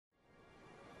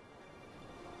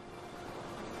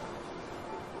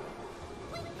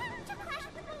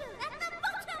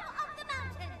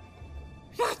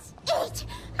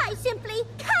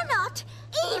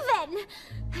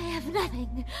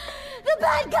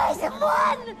guys have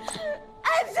won!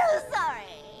 I'm so sorry.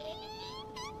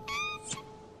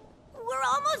 We're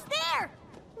almost there.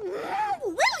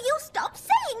 Will you stop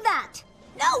saying that?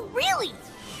 No, really.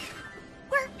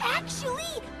 We're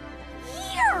actually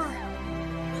here.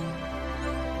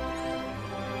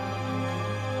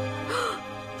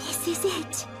 This is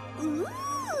it.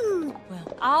 Ooh.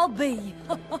 Well, I'll be.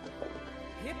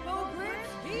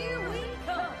 Hippogriff, here we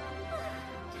come.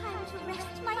 Time to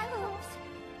rest my hopes.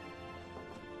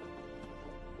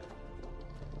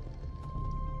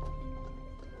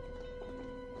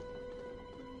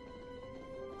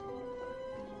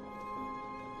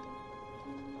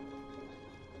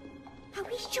 Are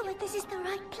we sure this is the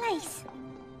right place?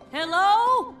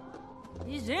 Hello?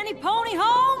 Is any pony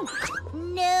home?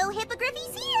 No, Hippogriff,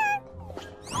 he's here.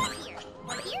 We're here.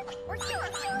 We're here. We're here.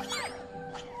 We're here.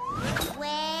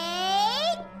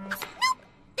 Wait. Nope.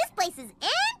 This place is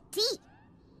empty.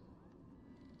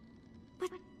 But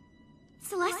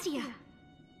Celestia,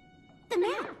 the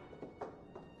map.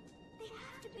 They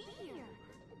have to be here.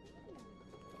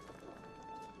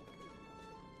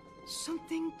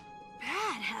 Something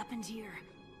bad happened here.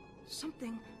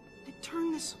 Something that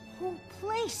turned this whole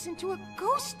place into a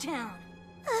ghost town.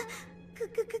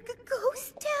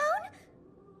 Ghost town?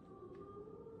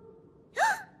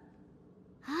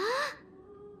 Huh?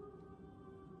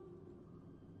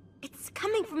 It's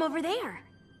coming from over there.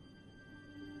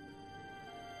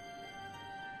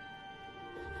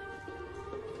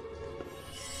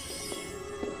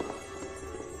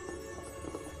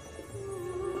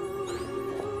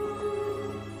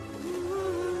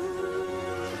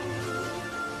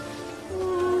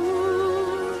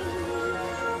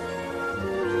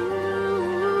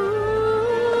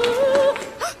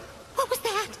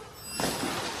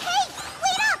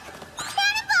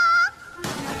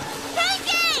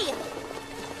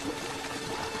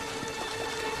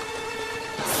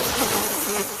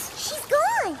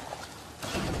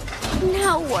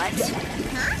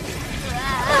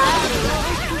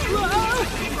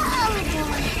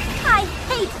 I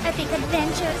hate epic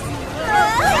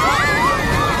adventures.